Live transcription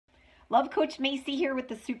Love Coach Macy here with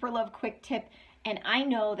the Super Love Quick Tip. And I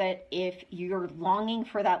know that if you're longing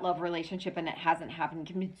for that love relationship and it hasn't happened,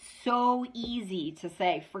 it can be so easy to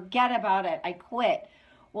say, forget about it, I quit.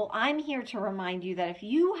 Well, I'm here to remind you that if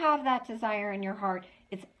you have that desire in your heart,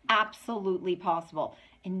 it's absolutely possible.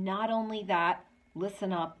 And not only that,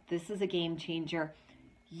 listen up, this is a game changer.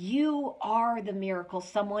 You are the miracle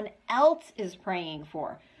someone else is praying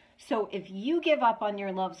for. So if you give up on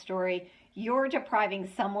your love story, you're depriving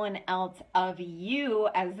someone else of you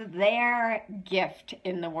as their gift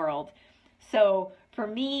in the world. So for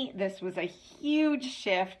me, this was a huge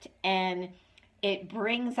shift, and it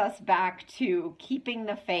brings us back to keeping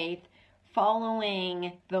the faith,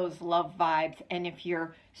 following those love vibes. And if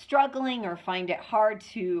you're struggling or find it hard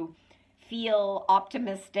to feel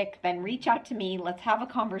optimistic, then reach out to me. Let's have a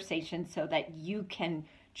conversation so that you can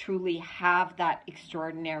truly have that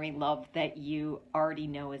extraordinary love that you already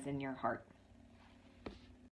know is in your heart.